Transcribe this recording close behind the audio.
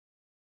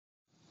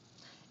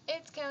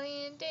It's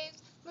Kelly and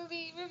Dave's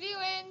movie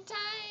reviewing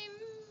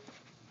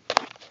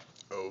time.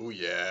 Oh,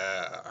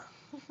 yeah.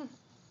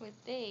 With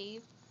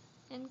Dave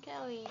and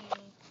Kelly.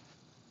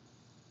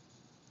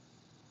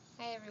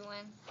 Hi,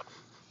 everyone.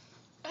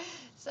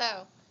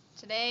 So,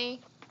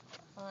 today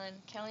on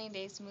Kelly and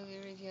Dave's movie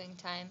reviewing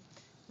time,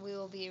 we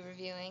will be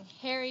reviewing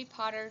Harry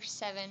Potter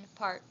 7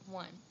 Part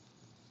 1.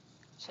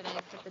 Should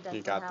I put the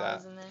Deathly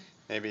Hallows in there?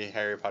 Maybe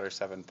Harry Potter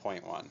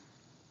 7.1.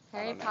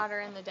 Harry Potter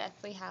and the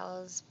Deathly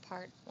Hallows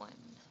Part 1.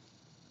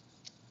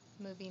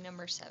 Movie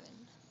number 7.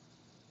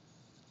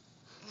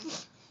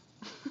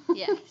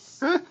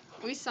 Yes.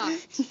 We saw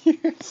it.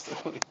 You're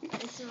silly.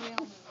 It's a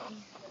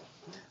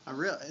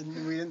real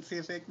movie. We didn't see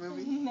a fake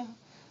movie? No.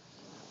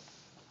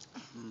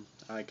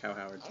 I like how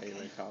Howard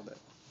Taylor called it.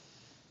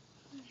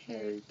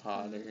 Harry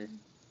Potter.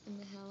 And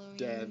the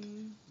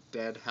Halloween.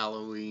 Dead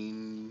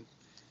Halloween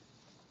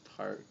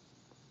Part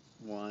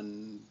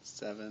 1,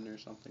 7 or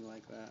something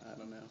like that. I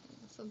don't know.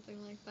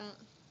 Something like that.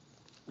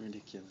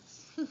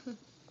 Ridiculous.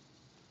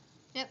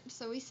 Yep,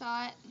 so we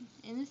saw it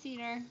in the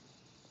theater.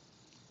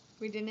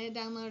 We didn't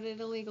download it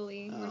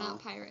illegally. We're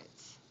not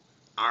pirates.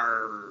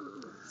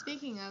 Arr.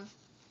 Speaking of,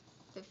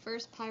 the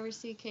first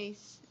piracy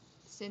case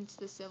since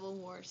the Civil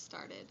War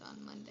started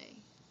on Monday,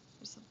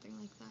 or something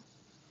like that.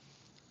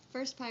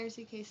 First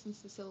piracy case since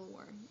the Civil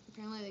War.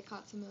 Apparently they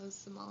caught some of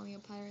those Somalia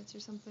pirates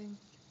or something.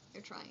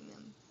 They're trying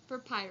them for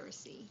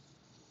piracy.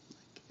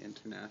 Like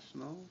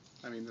international?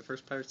 I mean, the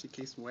first piracy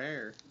case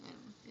where? I don't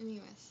know, in the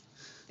U.S.,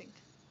 I think.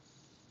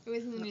 It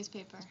was in the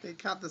newspaper. They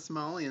caught the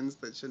Somalians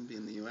that shouldn't be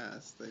in the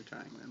U.S. They're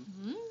trying them.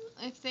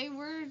 Mm-hmm. If they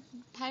were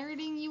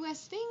pirating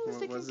U.S. things,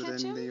 they can catch them.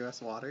 Was it in the U.S.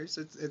 waters?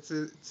 It's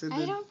in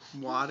the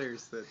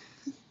waters that...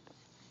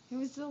 It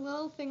was a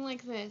little thing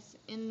like this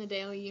in the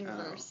Daily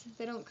Universe.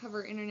 They don't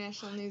cover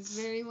international news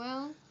very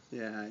well.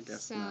 Yeah, I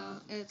guess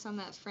not. So it's on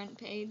that front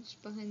page,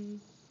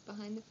 behind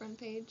the front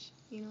page,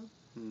 you know?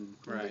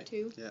 Right. Number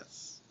 2.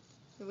 Yes.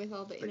 With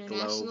all the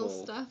international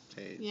global stuff.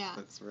 Page. Yeah.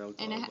 That's real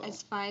global. And it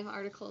has 5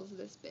 articles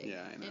this big.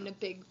 Yeah, I know. And a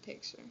big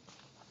picture.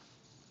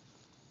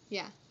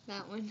 Yeah,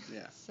 that one.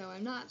 Yeah. So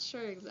I'm not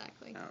sure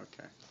exactly. Oh,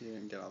 okay. You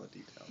didn't get all the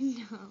details.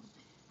 No.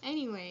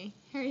 Anyway,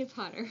 Harry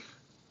Potter.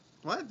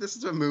 What? This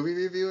is a movie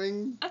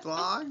reviewing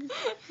blog?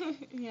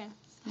 Yes.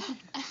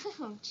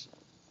 Ouch.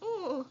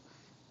 Oh,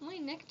 my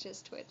neck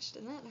just twitched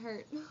and that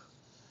hurt.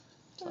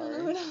 Sorry. I don't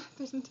know what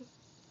happened.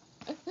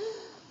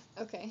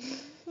 Okay.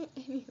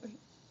 Anyway,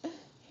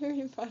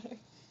 Harry Potter.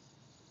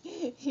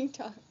 You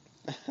talk.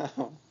 I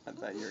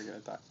thought you were going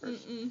to talk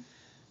first. Mm-mm.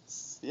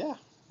 Yeah.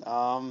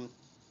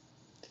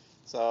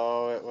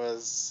 So it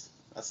was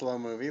a slow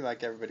movie,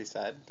 like everybody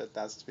said, but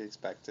that's to be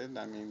expected.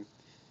 I mean,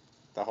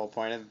 the whole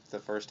point of the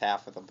first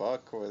half of the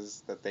book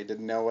was that they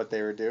didn't know what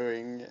they were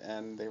doing,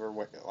 and they were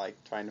like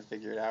trying to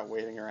figure it out,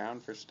 waiting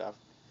around for stuff.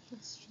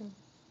 That's true.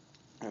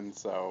 And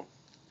so,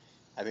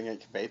 I think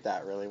it conveyed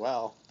that really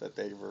well, that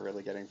they were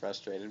really getting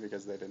frustrated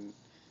because they didn't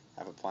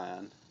have a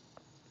plan.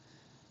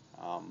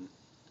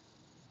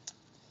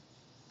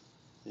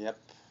 Yep.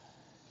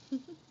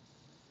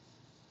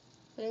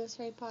 But it was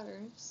Harry Potter,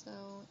 so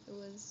it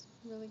was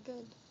really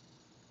good.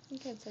 You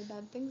can't say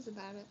bad things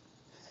about it.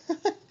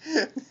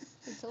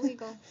 It's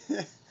illegal.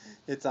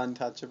 It's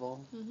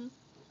untouchable. Mm-hmm.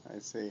 I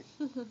see.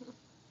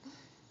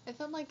 I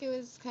felt like it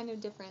was kind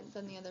of different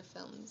than the other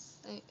films.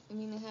 I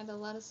mean, it had a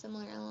lot of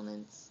similar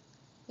elements,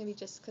 maybe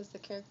just because the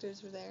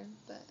characters were there,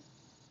 but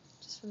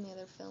just from the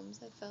other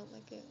films, I felt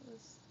like it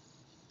was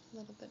a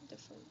little bit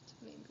different,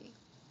 maybe.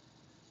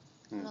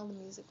 And all the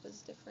music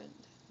was different,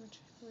 which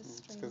was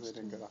strange. It's because they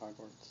didn't go to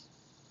Hogwarts.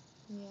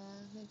 Yeah,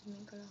 they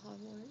didn't go to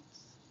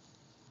Hogwarts.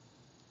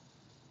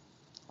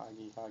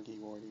 Hoggy, Hoggy,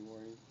 Warty,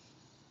 Warty.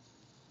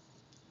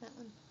 That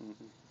one.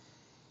 Mm-hmm.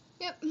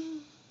 Yep.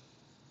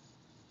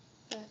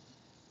 But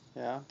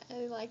yeah,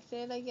 I liked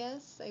it, I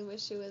guess. I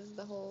wish it was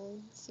the whole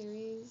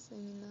series,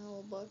 the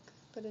whole book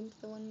put into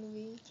the one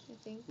movie, I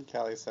think.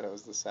 Kelly said it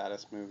was the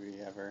saddest movie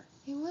ever.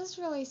 It was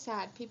really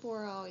sad. People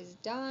were always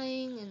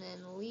dying and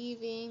then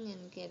leaving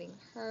and getting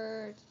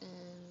hurt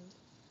and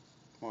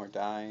more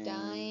dying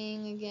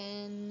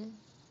again.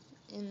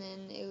 And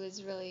then it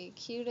was really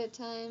cute at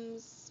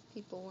times.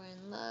 People were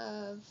in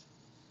love.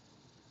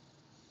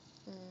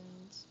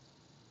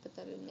 But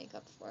that didn't make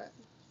up for it.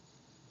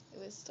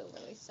 It was still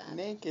really sad.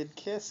 Naked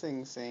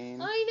kissing scene.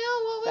 I know,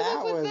 what was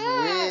up with that?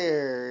 That was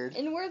weird.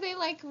 And were they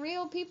like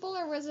real people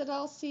or was it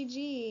all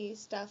CG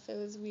stuff? It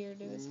was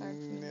weird. It was hard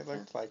for me to It tell.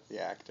 looked like the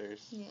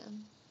actors. Yeah.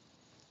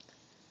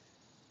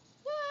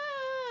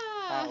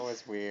 That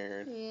was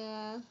weird.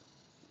 Yeah.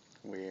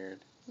 Weird.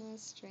 It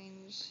was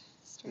strange.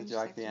 Did you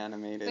like the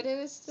animated but it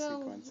was still,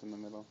 sequence in the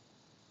middle?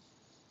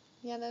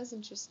 Yeah, that was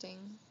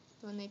interesting.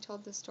 When they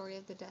told the story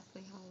of the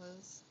Deathly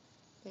Hallows,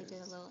 they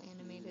did a little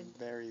animated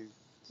very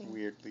thing.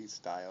 Weirdly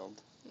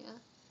styled. Yeah.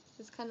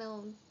 It's kind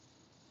of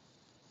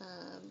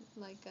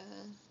like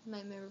a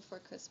Nightmare Before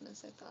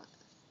Christmas, I thought.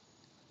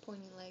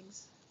 Pointy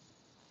legs.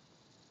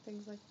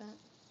 Things like that.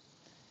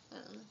 I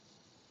don't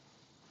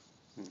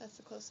know. That's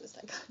the closest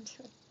I got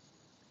to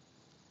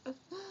it.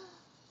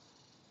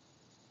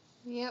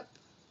 Yep.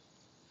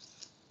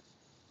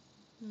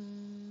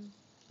 Hmm.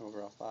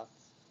 Overall thoughts?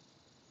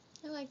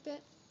 I liked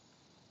it,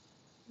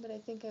 but I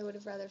think I would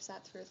have rather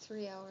sat through a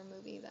 3-hour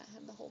movie that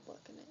had the whole book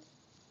in it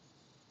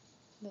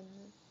than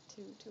the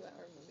 2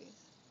 2-hour movies.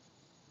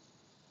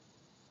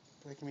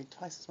 But they can make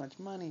twice as much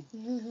money.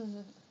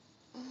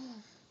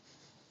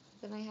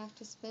 Then I have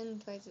to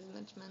spend twice as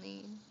much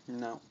money.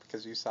 No,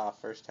 because you saw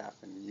first half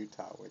in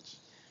Utah, which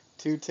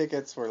 2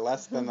 tickets were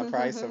less than the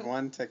price of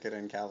 1 ticket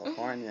in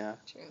California.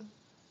 True.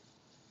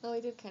 Well,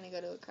 we did kind of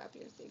go to a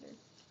crappier theater,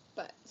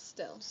 but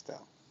still,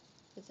 Still.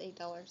 it's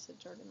 $8 at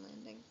Jordan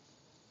Landing.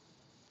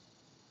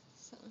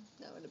 So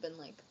that would have been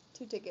like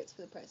 2 tickets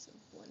for the price of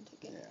 1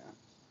 ticket. Yeah.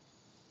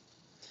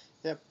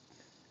 Yep.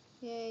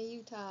 Yay,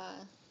 Utah.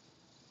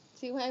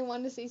 See why I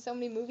wanted to see so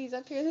many movies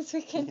up here this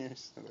weekend? You're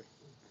silly.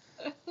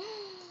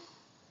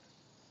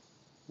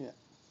 Yeah.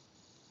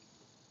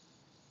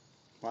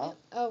 Well. Yep.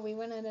 Oh, we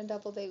went on a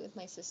double date with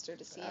my sister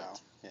to see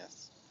it.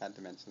 Yes. Had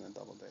to mention the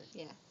double date.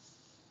 Yes.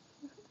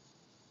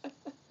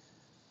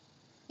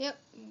 Yep.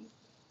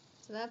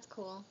 So that's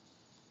cool.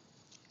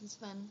 It was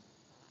fun.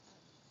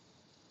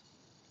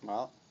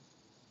 Well.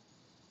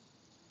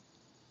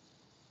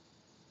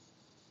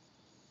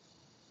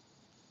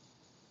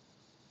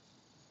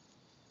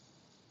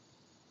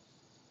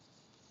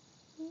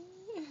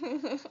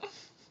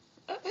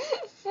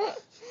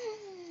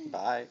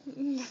 Bye. Bye.